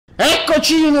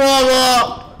Eccoci di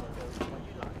nuovo!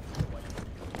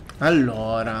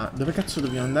 Allora, dove cazzo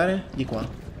dobbiamo andare? Di qua.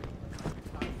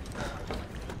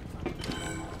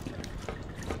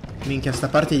 Minchia, sta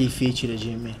parte è difficile,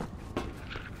 Jimmy.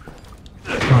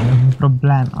 Non è un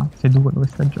problema, sei tu quello che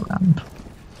sta giocando.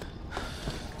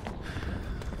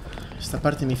 Sta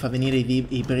parte mi fa venire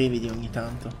i brividi ogni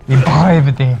tanto. I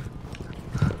brividi!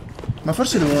 Ma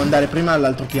forse dovevo andare prima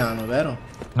all'altro piano, vero?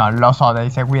 No, lo so, devi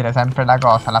seguire sempre la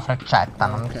cosa, la freccetta,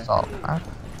 non ok. so.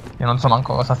 Io non so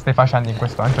manco cosa stai facendo in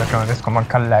questo momento perché non riesco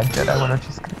manco a leggere quello che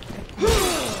c'è scritto.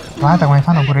 Guarda come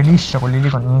fanno pure liscio quelli lì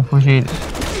con i fucili.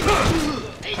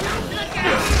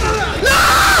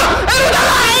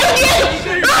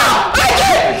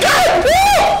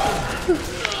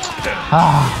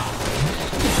 Ah,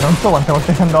 non so quante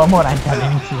volte si andava morente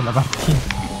all'inizio della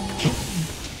partita.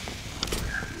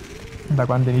 Da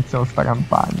quando iniziò sta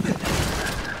campagna.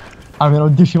 Almeno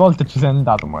 10 volte ci sei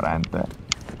andato morente.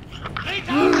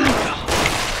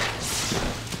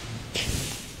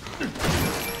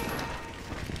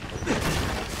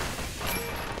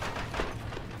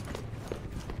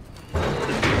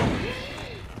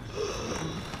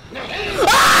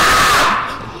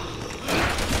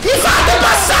 Mi fate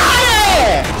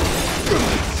passare!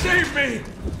 Save me!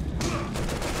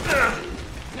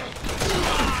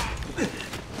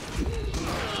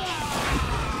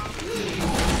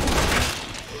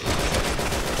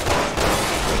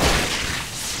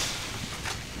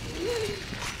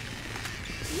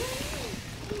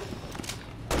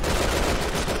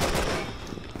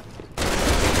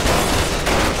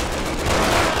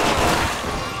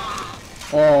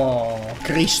 Oh,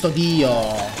 Cristo Dio!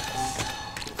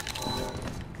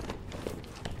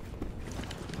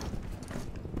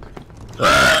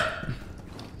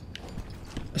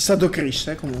 È stato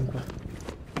Chris, comunque.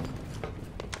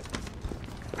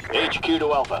 HQ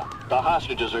to Alpha. The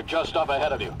hostages are just up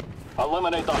ahead of you.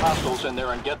 Eliminate the hostiles in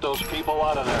there and get those people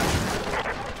out of there.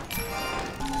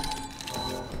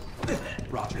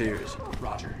 Roger. Piers.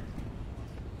 Roger.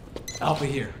 Alpha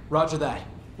here. Roger that.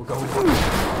 We're going.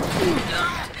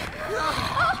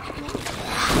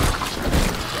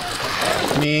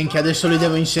 Minchia, adesso li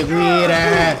devo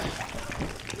inseguire.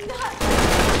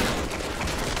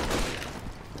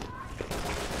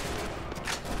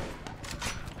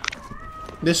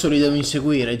 Adesso li devo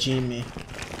inseguire, Jimmy.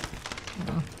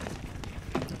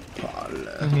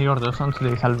 Palle. Non mi ricordo soltanto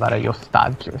devi salvare gli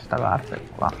ostaggi questa parte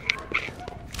qua.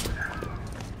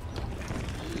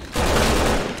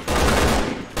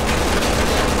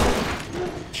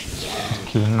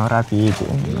 Kill rapiti,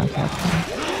 una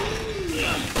certa.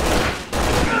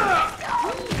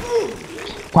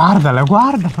 Guardalo,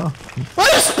 guardalo!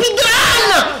 Guarda,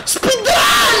 speedrun!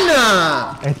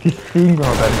 Speedrun! E ti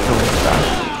spingono per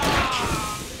giunta.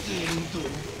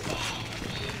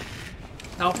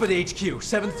 Alpha to HQ.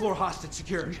 7th floor hostage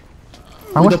secured.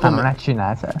 Ma questa non è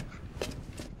cinese.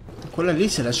 Quella lì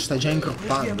se la sta già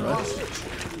incroppando, Ma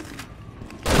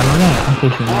non è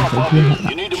anche cinese,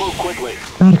 You need to move quickly.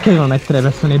 Perché devono mettere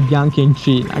persone bianche in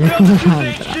Cina? Che cosa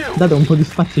c'entra? Date un po' di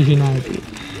spazi cinesi.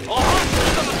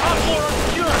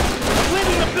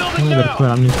 Non è per cui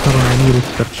hanno il coronavirus,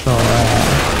 perciò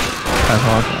questa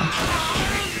cosa.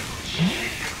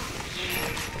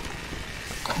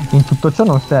 In tutto ciò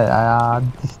non stai a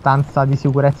distanza di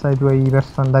sicurezza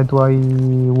dai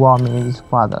tuoi uomini di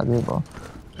squadra, tipo.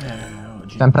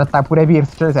 Sempre pure Piers,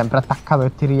 cioè sempre attaccato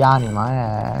e ti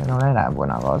rianima, non è una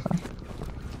buona cosa.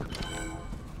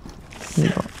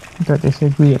 Tipo, dovete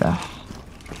seguire. No,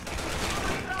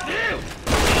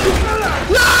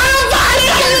 non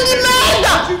vale, di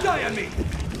merda!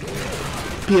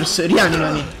 Piers,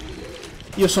 rianimami.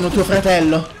 Io sono tuo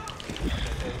fratello.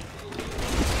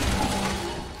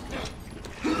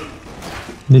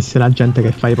 Disse la gente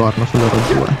che fai porno su loro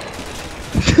due.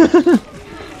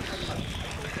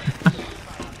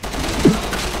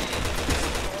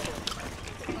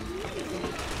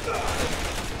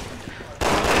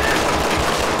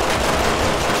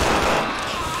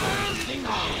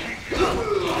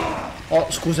 Oh,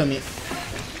 scusami.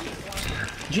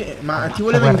 Ma ti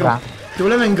voleva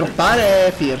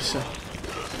ingroppare Piers?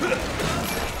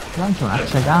 Lancia un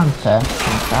accecante,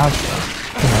 un cazzo.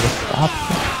 Prima che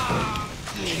scappa.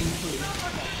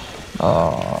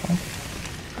 Oh.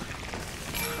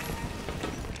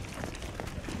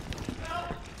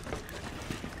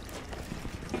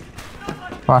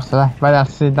 Forza, dai,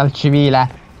 vai dal civile.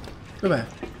 Dov'è?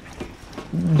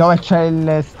 Dove c'è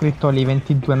il scritto lì,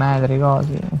 22 metri,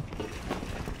 così.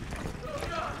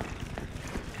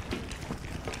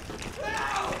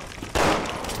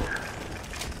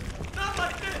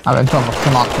 Vabbè, insomma,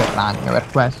 siamo anche ragno per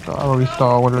questo. Avevo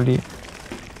visto quello lì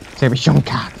si capisce un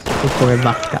cazzo, tutto che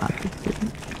va a cazzo.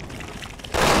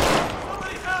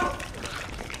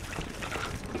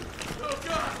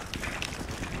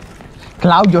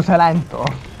 Claudio sei lento.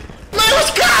 Ma non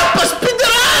scappa,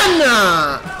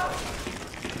 speedrun!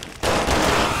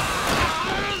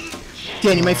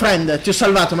 Tieni, my friend, ti ho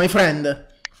salvato, my friend.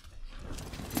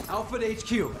 Alpha to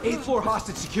HQ, 8th floor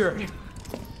hostage secured.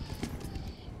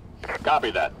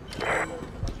 Copy that.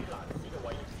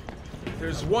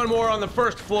 There's one more on the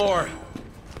first floor.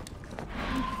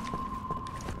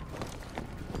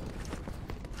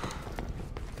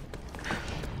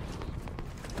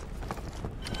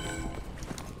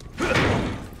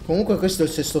 Comunque questo è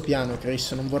il sesto piano,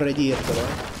 Chris, non vorrei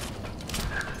dirtelo,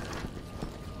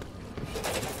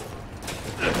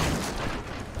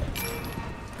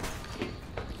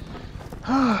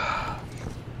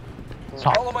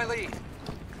 Follow my lead.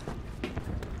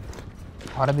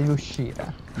 Ora devi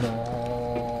uscire.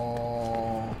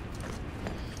 No.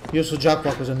 Io so già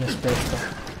qua cosa mi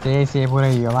aspetta. Sì, pure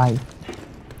io, vai.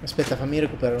 Aspetta, fammi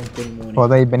recuperare un po' di muni.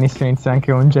 Potevi benissimo iniziare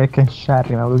anche con Jack e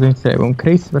Sherry, ma ho voluto iniziare con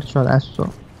Chris, perciò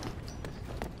adesso.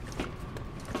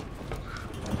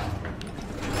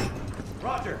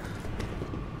 Roger.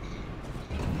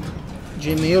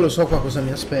 Jimmy, io lo so qua cosa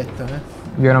mi aspetta,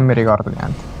 Io non mi ricordo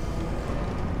niente.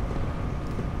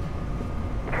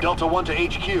 Delta 1 to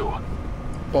HQ.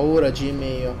 Paura,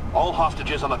 Jimmy, io. All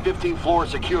hostages on the 15th floor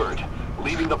secured.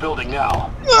 Leaving the building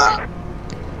now.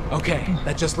 Okay,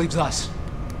 that just leaves us.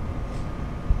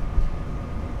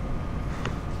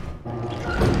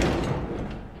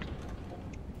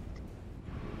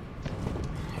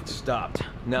 It stopped.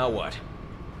 Now what?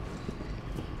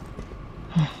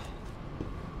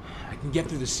 I can get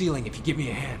through the ceiling if you give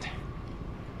me a hand.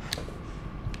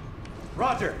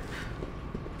 Roger.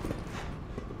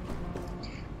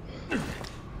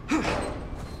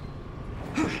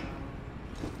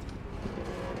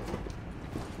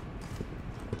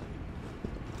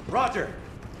 Roger.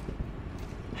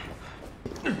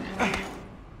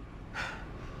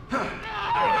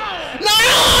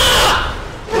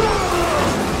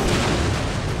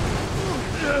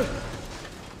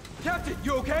 Captain,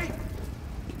 you okay?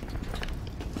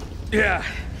 Yeah,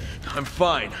 I'm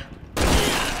fine.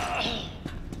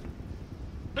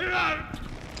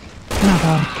 Ma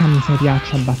porca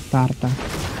miseriaccia bastarda.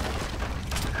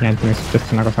 Niente, mi è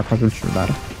successa una cosa qua sul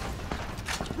cellulare.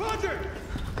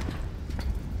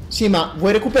 Sì, ma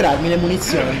vuoi recuperarmi le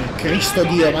munizioni? Cristo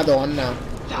Dio, madonna.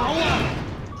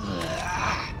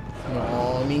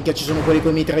 No, minchia, ci sono quelli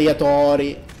con i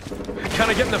mitragliatori.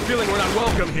 Kinda getting the feeling we're not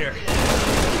welcome here.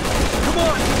 Come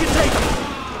on, you can take it.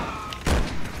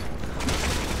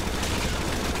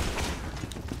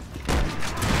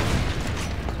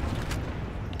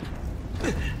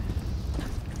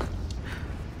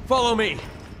 Follow me.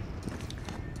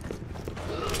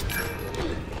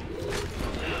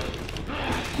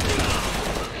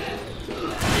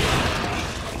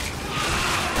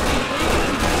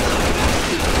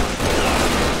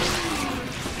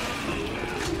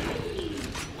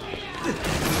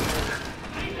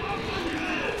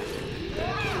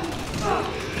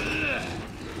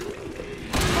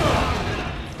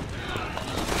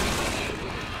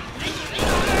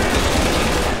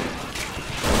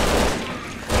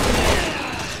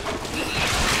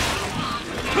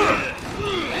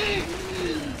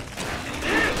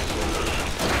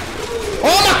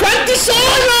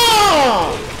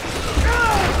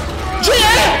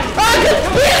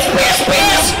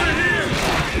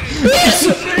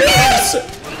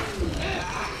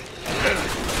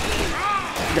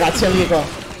 Grazie amico.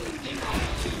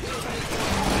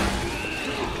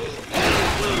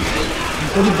 Un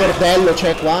po' di bordello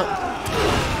c'è qua.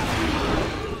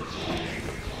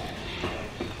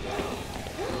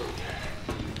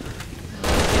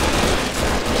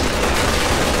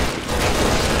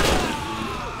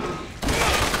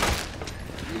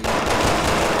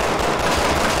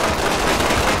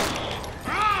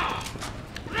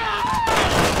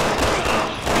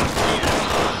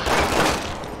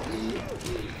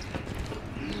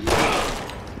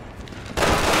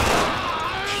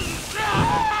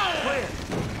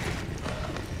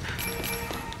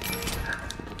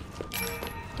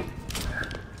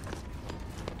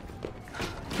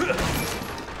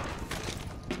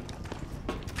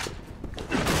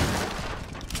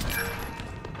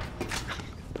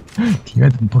 Ti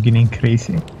vedo un pochino in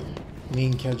crisi.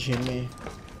 Minchia Jimmy,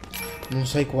 non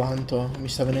sai quanto mi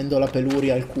sta venendo la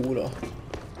peluria al culo.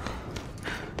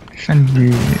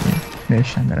 Scendi. Devi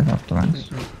scendere sotto,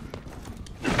 penso.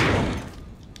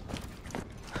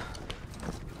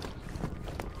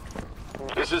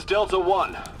 This is Delta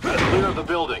 1. Clear the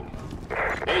building.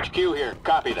 HQ here,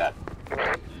 copy that.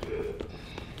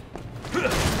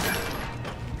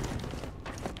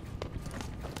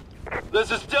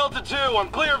 This is Delta 2, I'm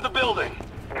clear of the building.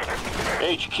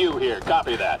 HQ here,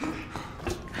 copy that.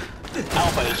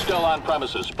 Alpha is still on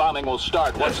premises. Bombing will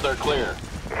start once they're clear.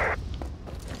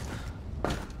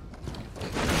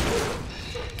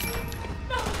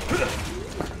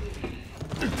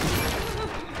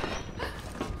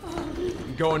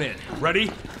 I'm going in.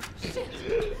 Ready?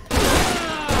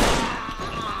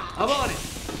 I'm on it.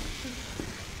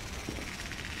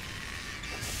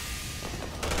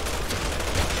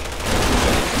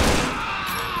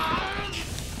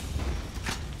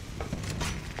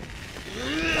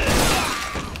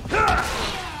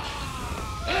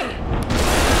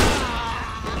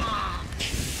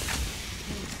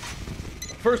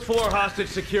 First floor hostage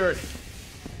secured.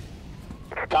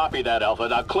 Copy that, Alpha.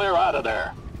 Now clear out of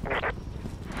there.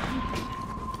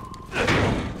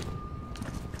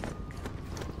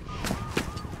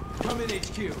 Come in,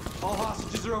 HQ. All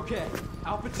hostages are okay.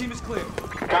 Alpha team is clear.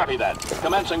 Copy that.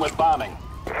 Commencing with bombing.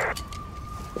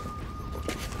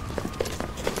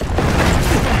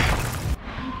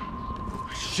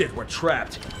 Shit, we're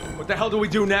trapped. What the hell do we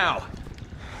do now?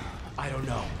 I don't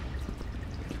know.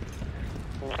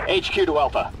 HQ to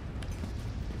Alpha.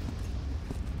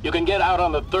 You can get out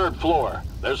on the 3rd floor.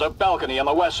 There's a balcony on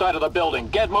the west side of the building.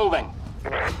 Get moving.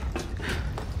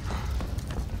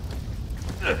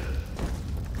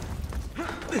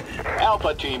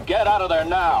 Alpha team, get out of there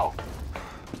now.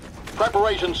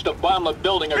 Preparations to bomb the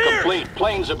building are complete.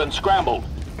 Planes have been scrambled.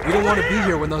 We don't want to be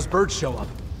here when those birds show up.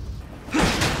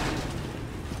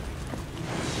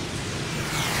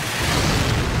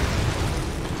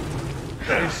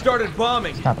 They've started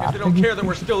bombing. If they don't care that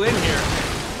we're still in here.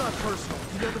 It's not personal.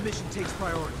 You know the mission takes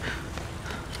priority.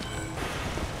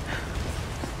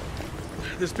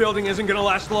 This building isn't gonna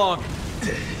last long.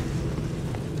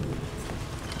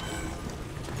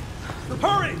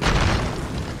 Hurry!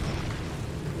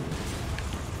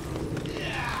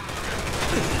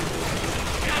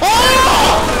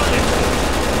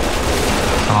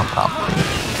 Sono troppi.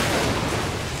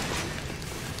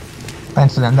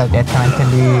 Penso di andare direttamente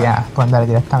lì, puoi andare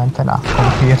direttamente là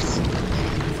con Piers.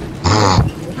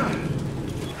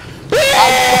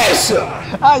 Piers!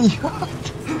 Aiuto!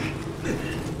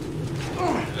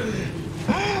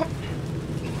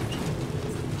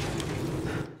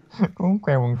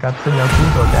 Comunque è un cazzo di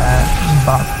acuto che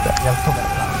batte di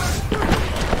altoparlante.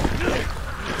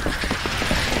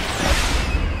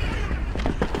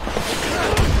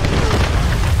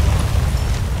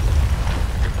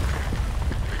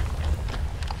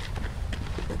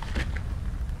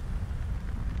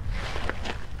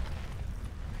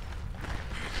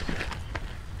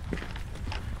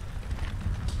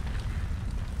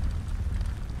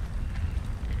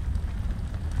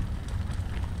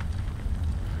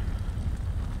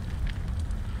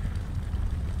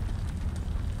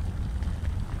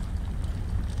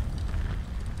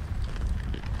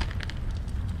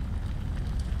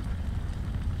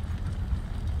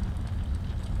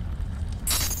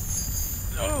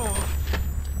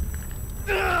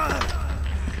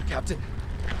 Captain.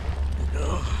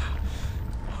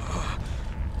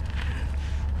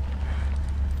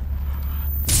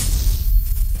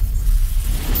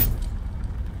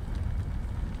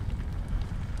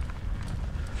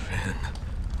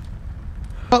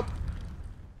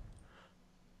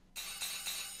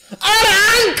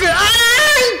 Arank!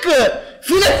 Arank!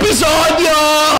 Fine episodio!